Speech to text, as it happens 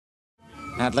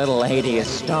That little lady is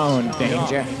stoned,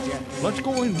 Danger. Let's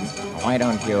go in. Why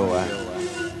don't you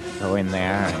go in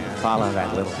there and follow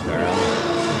that little girl?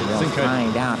 And you'll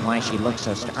find out why she looks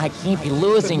so I keep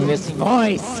losing this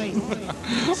voice.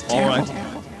 All right.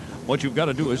 What you've got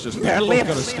to do is just... Their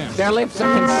lips are concealed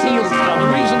Now, from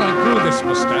the me. reason I grew this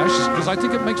mustache is because I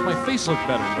think it makes my face look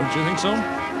better. Don't you think so?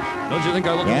 Don't you think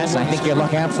I look... Yes, I think you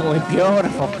look absolutely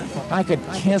beautiful. I could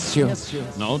kiss you.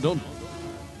 No,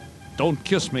 don't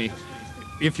kiss me.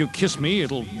 If you kiss me,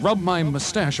 it'll rub my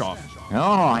mustache off. Oh,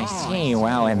 I see.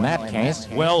 Well, in that case...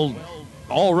 Well,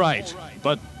 all right,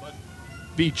 but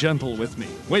be gentle with me.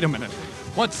 Wait a minute.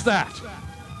 What's that?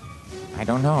 I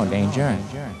don't know, Danger.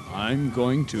 I'm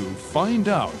going to find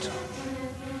out.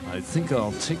 I think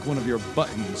I'll take one of your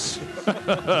buttons.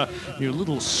 You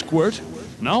little squirt.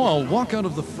 Now I'll walk out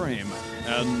of the frame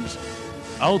and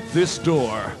out this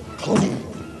door.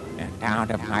 And out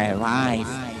of my life.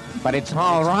 But it's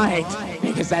all right,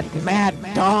 because that mad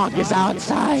dog is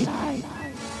outside.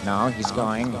 No, he's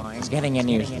going. He's getting in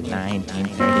his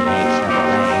 1938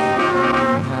 Chevrolet.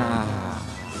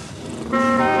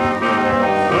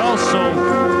 Well, so...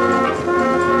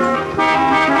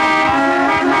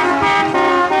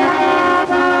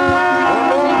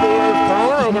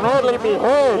 I can hardly be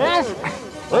heard. Yes?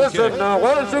 Listen,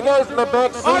 why don't you guys in the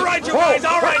back seat... All right, you guys,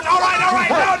 all right. No,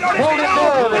 don't hit me, no.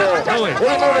 We're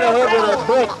moving ahead with a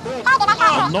brick.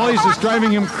 The noise is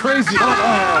driving him crazy.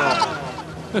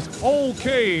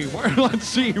 Okay, let's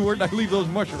see. Where did I leave those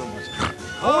mushrooms?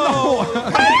 Oh,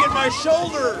 no. Pain in my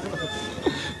shoulder.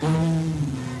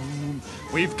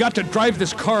 We've got to drive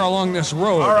this car along this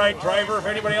road. All right, driver, if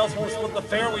anybody else won't split the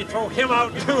fare, we throw him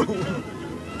out, too.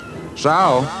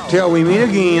 So, till we meet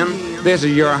again, this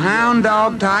is your hound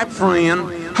dog type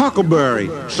friend, Huckleberry,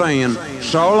 saying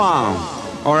so long.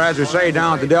 Or as we say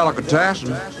down at the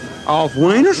delicatessen, auf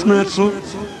Wiener Schnitzel.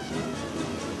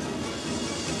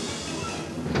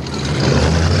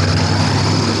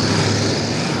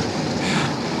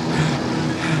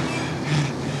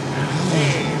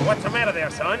 Hey, what's the matter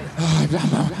there, son?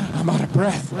 I'm out of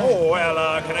breath. Oh,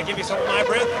 well, can I give you some of my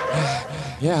breath?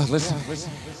 Yeah, listen.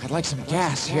 I'd like some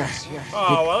gas here.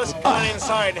 Oh, well, let's come on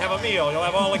inside and have a meal. You'll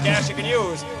have all the gas you can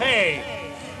use. Hey,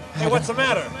 what's the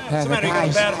matter? What's the matter? You got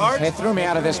a bad heart? They threw me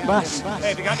out of this bus. Hey,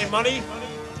 have you got any money?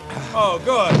 Oh,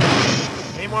 good.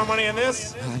 Any more money in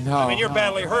this? No. I mean, you're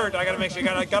badly hurt. I gotta make sure you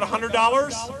got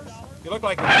 $100? You look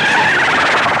like...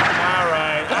 All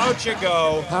right, out you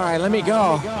go. All right, let me go.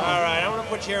 All right, I'm gonna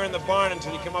put you here in the barn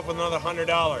until you come up with another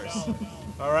 $100.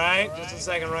 All right, just a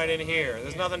second right in here.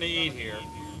 There's nothing to eat here.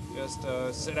 Just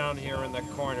sit down here in the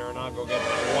corner and I'll go get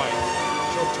my wife.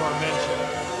 She'll torment you.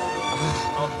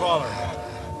 I'll call her.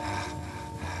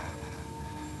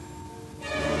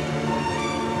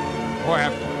 Boy,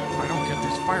 if I don't get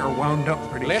this fire wound up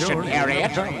pretty soon. Listen,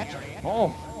 Harriet.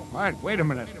 Oh, right, wait a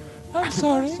minute. I'm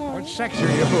sorry. What sex are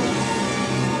you?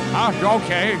 Oh,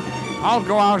 okay. I'll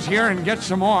go out here and get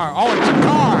some more. Oh, it's a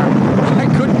car. I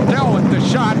couldn't tell with the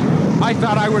shot. I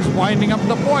thought I was winding up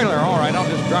the boiler. All right, I'll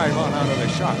just drive on out of the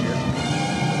shop here.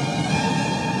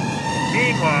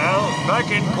 Meanwhile,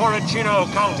 back in Corachino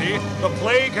County, the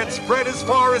plague had spread as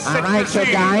far as All right, so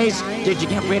guys, did you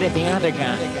get rid of the other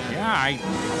guy? Yeah,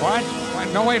 what?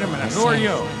 No, wait a minute. Who are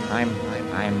you? I'm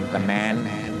the man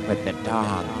with the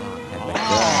dog and the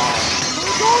girl.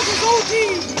 The dog is OD!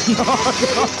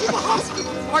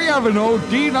 I haven't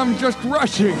OD'd. I'm just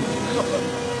rushing.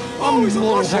 I'm a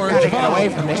little I've got to get away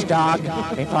from this dog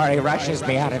before he rushes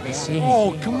me out of the scene.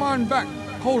 Oh, come on back.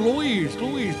 Oh, Louise,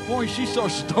 boy, she's so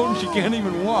stoned she can't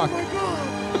even walk.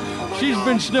 She's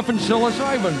been sniffing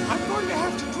psilocybin. I'm going to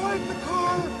have to drive the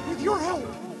car with your help.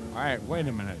 All right, wait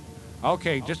a minute.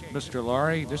 Okay, just Mr.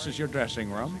 Laurie, this is your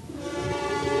dressing room.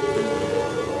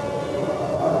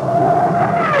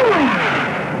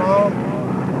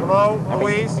 Hello,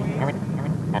 Louise?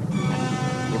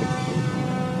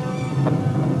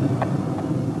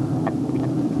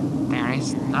 There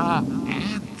is no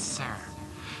answer.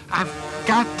 I've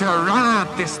got to run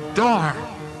out this door.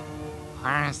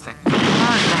 Where's the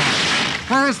car gone?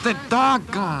 Where's the dog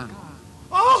gone?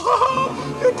 Oh,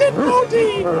 you didn't OD.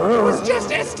 It was just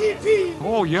STP.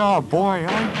 Oh, yeah, boy.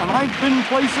 I've been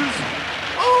places.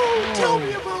 Oh, tell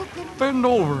me about them. Bend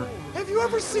over. Have you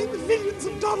ever seen the millions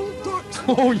of Donald Ducks?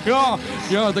 Oh,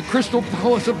 yeah, the Crystal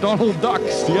Palace of Donald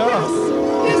Ducks, yeah.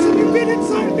 Yes, have you been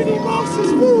inside Minnie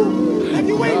Mouse's room? Have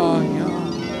you waited?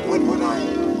 Yeah. Would I...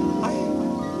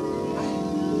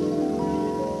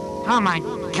 Oh, my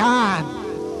God.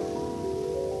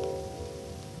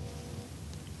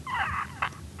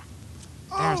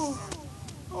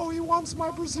 Oh, he wants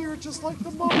my brassiere just like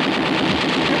the mummy.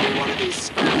 Every one of these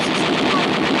scraps is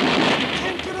like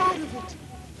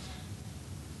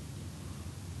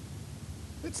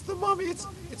It's the mummy. It's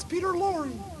Peter Lorre.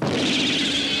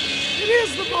 It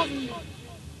is the mummy.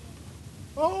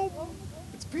 Oh,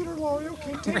 it's Peter Lorre.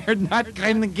 Okay, take We're not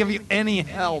going to give you any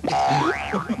help. Who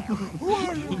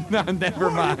are you? No, never Who are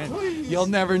you, mind. please? You'll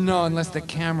never know unless the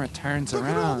camera turns Look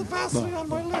at all the around. Vaseline on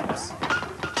my lips.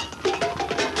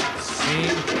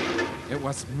 See? It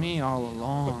was me all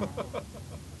along.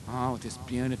 Oh, this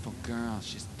beautiful girl.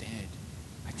 She's dead.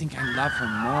 I think I love her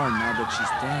more now that she's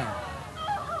dead.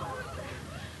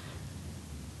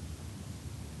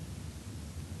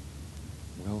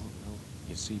 Well,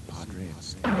 you see, Padre,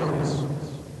 it's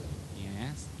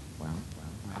Yes? well,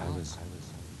 I was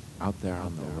out there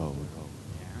on the road.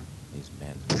 Yeah? These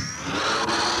men picked me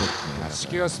out of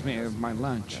Excuse me, my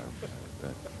lunch. the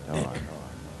door,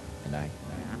 and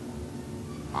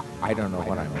I don't know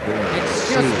what I'm doing.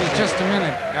 Excuse me just a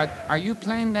minute. Are you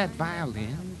playing that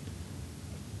violin?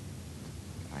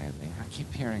 Violin. I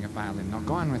keep hearing a violin. Now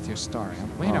go on with your story.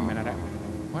 Wait a minute.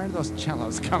 Where are those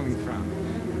cellos coming from?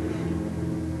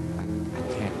 I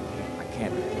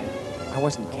can't. I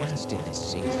wasn't cast in this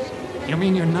scene. You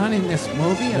mean you're not in this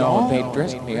movie at all? No, they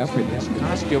dressed me up in this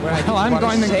costume. And I Well, I'm didn't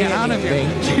going to say get out of here.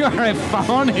 anything. You're a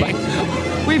phony.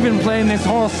 We've been playing this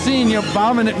whole scene. You're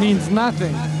bombing. It means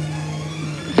nothing.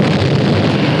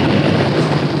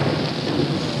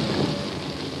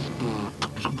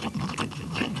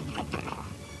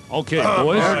 Okay,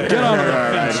 boys, get out of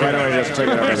there. Why don't I just take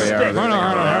it over there?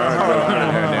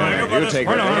 You take it.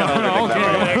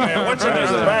 What's in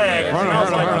this bag? It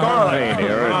smells like garlic.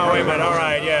 Oh, wait a minute. All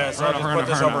right, yes. I'll just put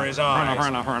this over his eyes.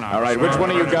 All right, which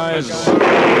one of you guys? Must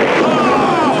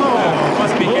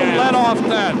be Who gas. let off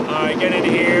that? All right, get in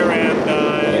here, and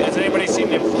has anybody seen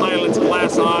the pilot's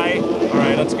glass eye? All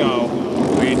right, let's go.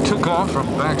 We took off from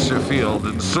Baxter Field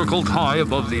and circled high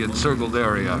above the encircled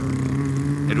area.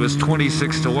 It was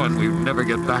 26 to 1. We'd never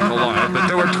get back alive, but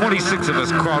there were 26 of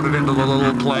us crowded into the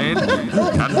little plane,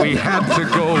 and we had to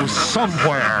go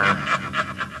somewhere.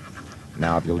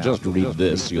 Now, if you'll just read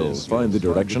this, you'll find the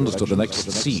directions to the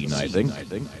next scene, I think.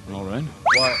 All right.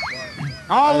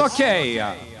 All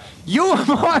okay. You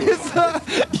boys,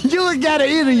 you get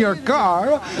in your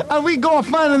car, and we go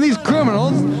finding these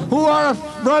criminals who are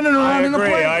running I around in the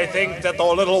agree. plane. I think that the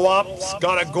little wop's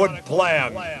got a good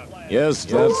plan. Yes,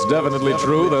 that's definitely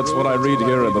true. That's what I read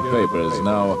here in the papers.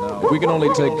 Now, if we can only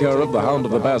take care of the Hound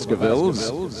of the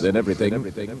Baskervilles, then everything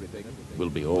will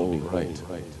be all right.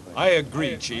 I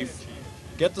agree, Chief.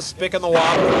 Get the spick and the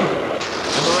wop and the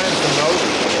ransom note,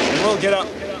 and we'll get up.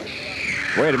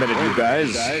 Wait a minute, you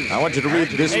guys. I want you to read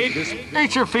this.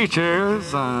 Nature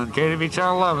Features on KTV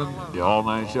Channel 11, the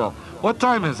all-night show. What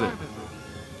time is it?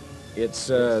 It's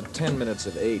 10 minutes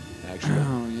of 8, actually.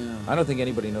 Oh, yeah. I don't think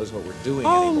anybody knows what we're doing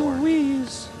Oh, anymore.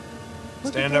 Louise.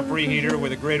 Stand-up reheater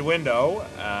with a grid window.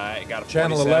 Got a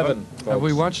Channel 47. 11, folks. Have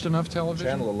we watched enough television?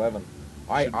 Channel 11.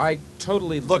 I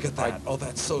totally... Look at that. Oh,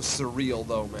 that's so surreal,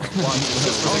 though, man. Watch this.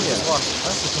 Just ridiculous. Watch.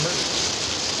 That's the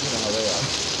commercial. You know how they are.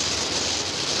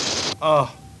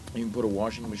 Oh, You can put a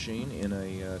washing machine in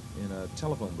a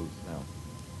telephone booth now.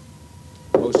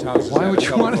 Most houses. Why have would a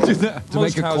you want to telephone- do that? To Most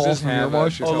make a call houses from your have a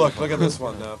washer? oh, look at this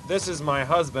one. This is my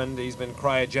husband. He's been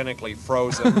cryogenically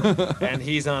frozen, and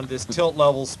he's on this tilt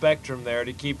level spectrum there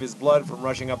to keep his blood from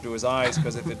rushing up to his eyes,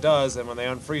 because if it does, then when they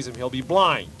unfreeze him, he'll be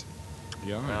blind.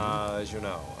 Yeah. As you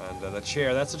know. And the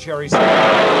chair, that's a chair he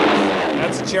sat in.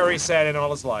 That's a chair he sat in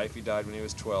all his life. He died when he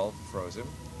was 12, froze him.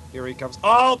 Here he comes.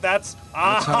 Oh, that's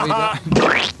how he died.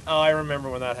 Oh, I remember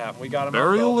when that happened. We got him.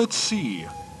 Burial at sea.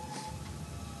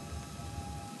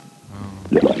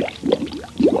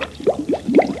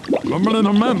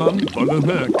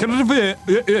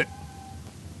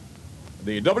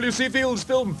 The W.C. Fields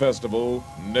Film Festival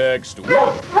next week.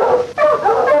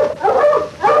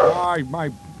 Hi,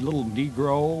 my little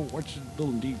Negro. What's the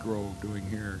little Negro doing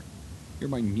here? You're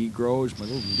my Negroes, my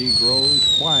little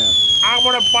Negroes. Quiet. I'm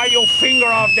gonna bite your finger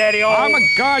off, Daddy. Oh my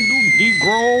God, you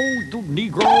Negro, you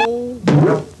Negro.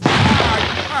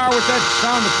 With that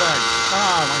sound effect.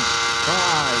 Oh my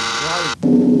God.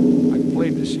 I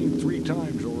played the scene 3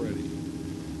 times already.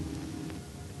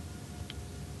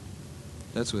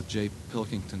 That's with Jay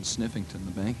Pilkington Sniffington,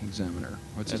 the bank examiner.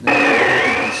 What's his name?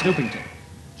 Snoopington.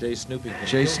 Jay Snoopington.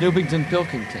 Jay Snoopington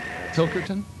Pilkington.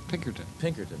 Pilkerton? Pinkerton.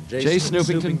 Pinkerton. Jay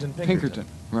Snoopington Pinkerton.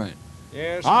 Right.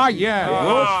 Yes. Ah, yeah.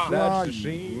 Ah, that's the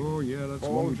scene. Oh, yeah, that's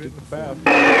one we did before.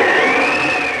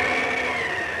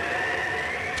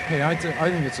 Hey, I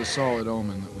think it's a solid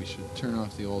omen that we should turn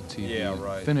off the old TV Yeah, and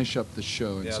right. finish up the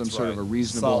show in Yeah, some that's sort of a right.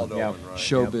 reasonable Solid omen, right.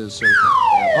 showbiz sort of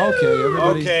thing. Okay,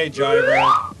 everybody. Okay,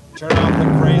 Jiver. Turn off the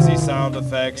crazy sound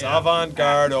effects.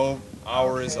 Avant-Garde.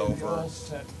 hour is over.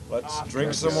 Let's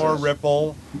drink some more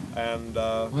Ripple and.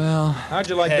 Well, how'd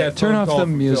you like Hey, that? turn phone off call the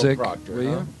from music, Phil Proctor,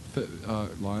 will huh? you?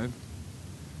 Live.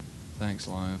 Thanks,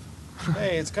 Live.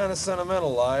 Hey, it's kind of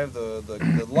sentimental, Live.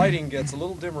 The lighting gets a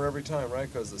little dimmer every time,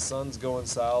 right? Because the sun's going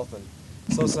south and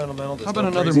so sentimental. How about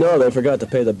another? No, they forgot to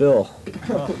pay the bill.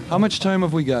 How much time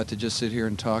have we got to just sit here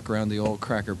and talk around the old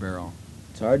Cracker Barrel?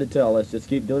 It's hard to tell. Let's just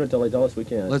keep doing it till they tell us we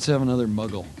can't. Let's have another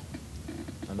muggle.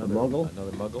 Another muggle?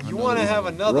 Another muggle? You want to have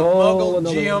another Roll muggle,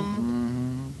 another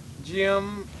Jim?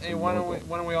 Jim, hey, why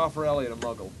don't we offer Elliot a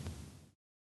muggle?